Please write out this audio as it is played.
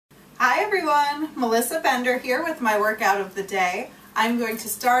Hi everyone, Melissa Bender here with my workout of the day. I'm going to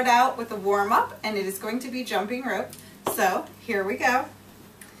start out with a warm-up and it is going to be jumping rope. So here we go.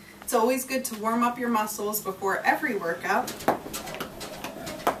 It's always good to warm up your muscles before every workout.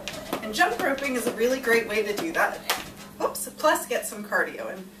 And jump roping is a really great way to do that. Oops, plus get some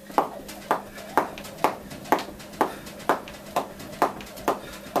cardio in.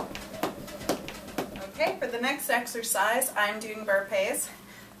 Okay, for the next exercise, I'm doing burpees.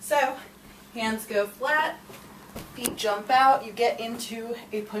 So, hands go flat, feet jump out, you get into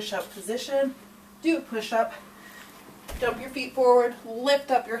a push-up position, do a push-up, dump your feet forward, lift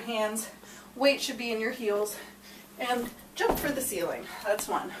up your hands, weight should be in your heels, and jump for the ceiling. That's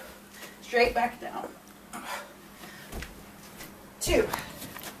one. Straight back down. 2.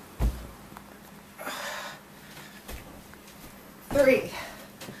 3.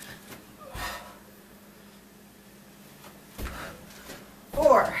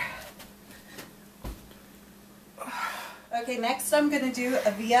 4. Okay, next I'm going to do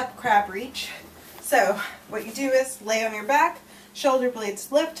a V-up crab reach. So what you do is lay on your back, shoulder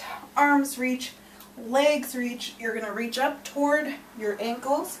blades lift, arms reach, legs reach. You're going to reach up toward your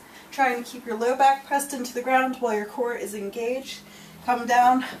ankles, trying to keep your low back pressed into the ground while your core is engaged. Come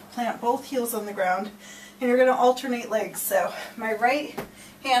down, plant both heels on the ground, and you're going to alternate legs. So my right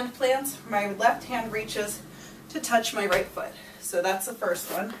hand plants, my left hand reaches to touch my right foot. So that's the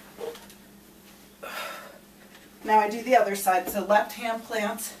first one. Now I do the other side. So left hand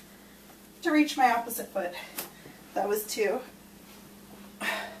plants to reach my opposite foot. That was 2.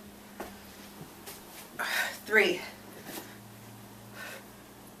 3.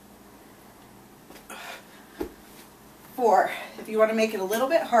 4. If you want to make it a little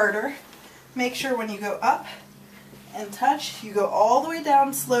bit harder, make sure when you go up and touch, you go all the way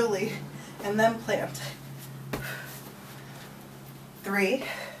down slowly and then plant. 3.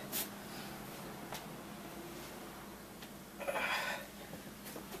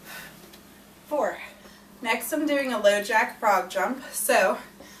 4. Next I'm doing a low jack frog jump. So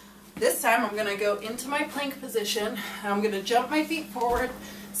this time I'm going to go into my plank position. I'm going to jump my feet forward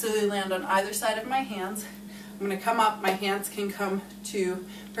so they land on either side of my hands. I'm going to come up, my hands can come to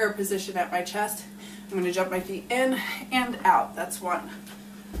prayer position at my chest. I'm going to jump my feet in and out. That's 1.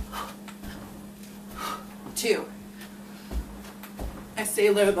 2. I stay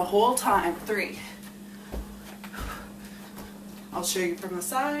low the whole time. 3. I'll show you from the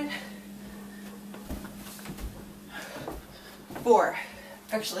side. 4.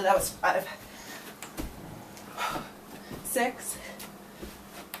 Actually, that was 5. 6.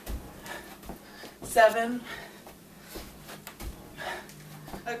 7.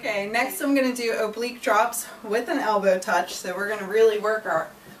 Okay, next I'm going to do oblique drops with an elbow touch. So we're going to really work our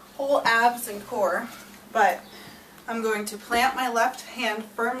whole abs and core. But I'm going to plant my left hand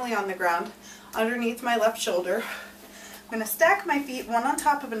firmly on the ground underneath my left shoulder. I'm going to stack my feet one on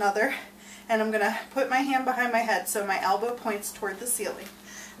top of another, and I'm going to put my hand behind my head so my elbow points toward the ceiling.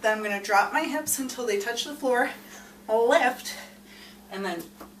 Then I'm going to drop my hips until they touch the floor, lift, and then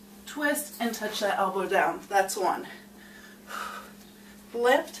twist and touch that elbow down. That's 1.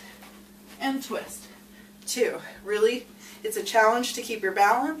 Lift and twist. 2. Really, it's a challenge to keep your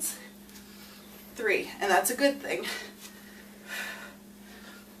balance. 3, and that's a good thing.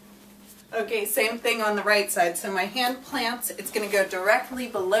 Okay, same thing on the right side. So my hand plants, it's going to go directly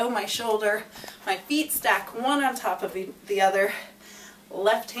below my shoulder. My feet stack one on top of the other.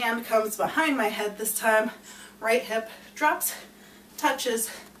 Left hand comes behind my head this time. Right hip drops,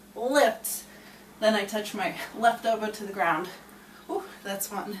 touches, lifts. Then I touch my left elbow to the ground. Ooh, that's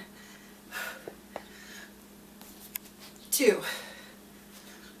 1. 2.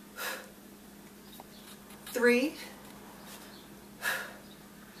 3.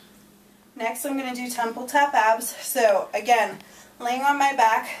 Next I'm going to do temple tap abs. So again, laying on my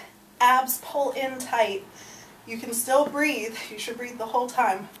back, abs pull in tight. You can still breathe. You should breathe the whole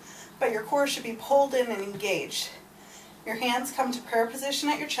time, but your core should be pulled in and engaged. Your hands come to prayer position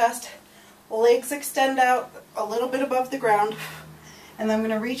at your chest, legs extend out a little bit above the ground, and then I'm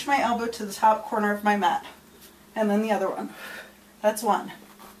going to reach my elbow to the top corner of my mat. And then the other one. That's 1.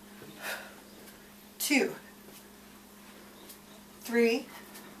 2. 3.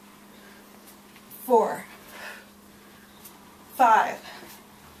 4. 5.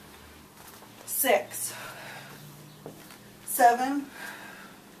 6. 7.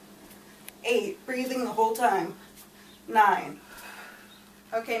 8. Breathing the whole time. 9.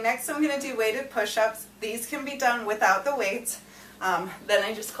 Okay, next I'm going to do weighted push-ups. These can be done without the weights. Then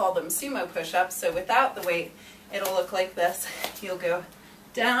I just call them sumo push-ups. So without the weight, it'll look like this. You'll go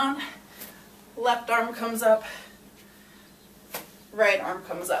down, left arm comes up, right arm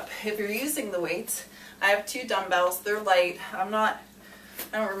comes up. If you're using the weights, I have 2 dumbbells. They're light. I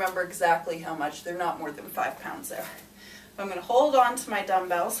don't remember exactly how much. They're not more than 5 pounds there. I'm going to hold on to my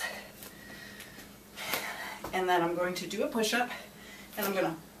dumbbells, and then I'm going to do a push-up, and I'm going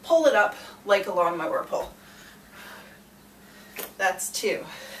to pull it up like a lawnmower pull. That's 2.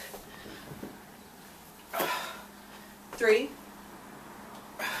 3,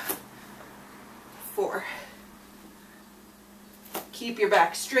 4. Keep your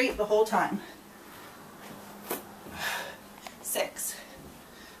back straight the whole time. 6.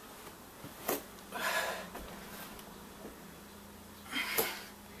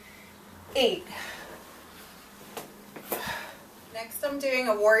 8. Next I'm doing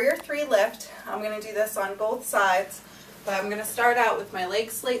a Warrior 3 lift. I'm going to do this on both sides, but I'm going to start out with my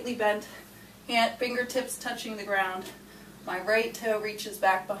legs slightly bent, fingertips touching the ground. My right toe reaches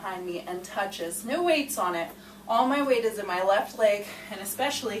back behind me and touches. No weights on it. All my weight is in my left leg, and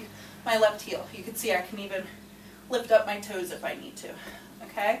especially my left heel. You can see I can even lift up my toes if I need to.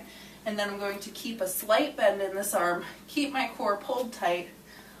 Okay? And then I'm going to keep a slight bend in this arm, keep my core pulled tight,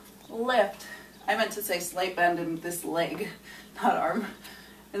 lift. I meant to say slight bend in this leg, not arm.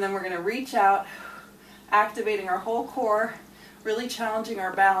 And then we're going to reach out, activating our whole core, really challenging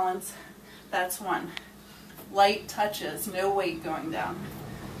our balance. That's 1. Light touches, no weight going down.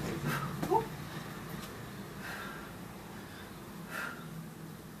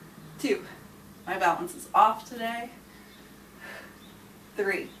 2. My balance is off today.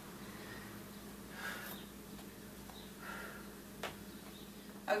 3.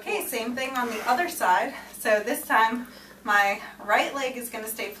 Okay, same thing on the other side. So this time my right leg is going to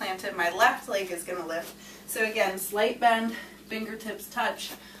stay planted, my left leg is going to lift. So again, slight bend, fingertips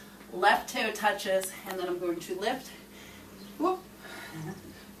touch, left toe touches, and then I'm going to lift, whoop,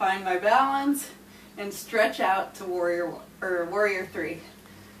 find my balance, and stretch out to Warrior 3.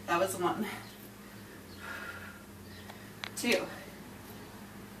 That was 1. 2.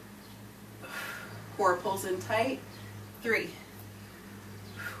 Core pulls in tight. 3.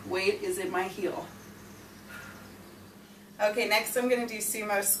 Weight is in my heel. Okay, next I'm going to do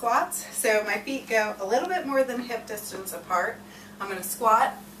sumo squats. So my feet go a little bit more than hip distance apart. I'm going to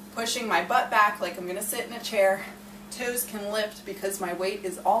squat, pushing my butt back like I'm going to sit in a chair. Toes can lift because my weight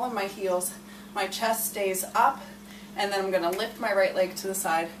is all in my heels. My chest stays up, and then I'm going to lift my right leg to the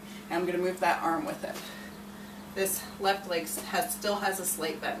side, and I'm going to move that arm with it. This left leg still has a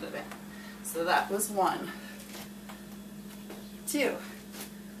slight bend in it. So that was 1. 2.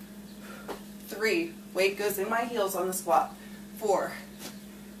 3. Weight goes in my heels on the squat. 4.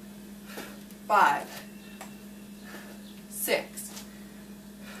 5. 6.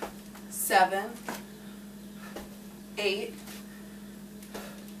 7. 8.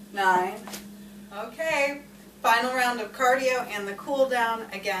 9. Okay. Final round of cardio and the cool down.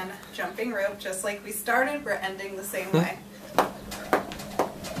 Again, jumping rope, just like we started, we're ending the same way.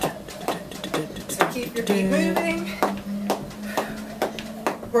 So keep your feet moving.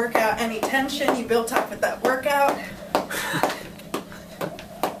 Work out any tension you built up with that workout.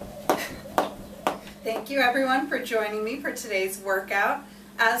 Thank you everyone for joining me for today's workout.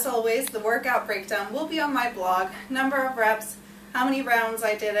 As always, the workout breakdown will be on my blog. Number of reps, how many rounds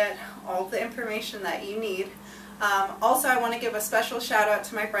I did it, all the information that you need. Also, I want to give a special shout out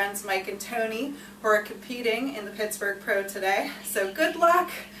to my friends Mike and Tony who are competing in the Pittsburgh Pro today. So good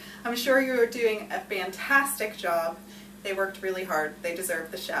luck. I'm sure you're doing a fantastic job. They worked really hard. They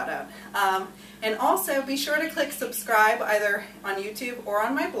deserve the shout out. And also be sure to click subscribe either on YouTube or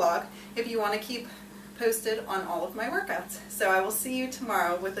on my blog if you want to keep posted on all of my workouts. So I will see you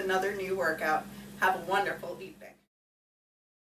tomorrow with another new workout. Have a wonderful evening.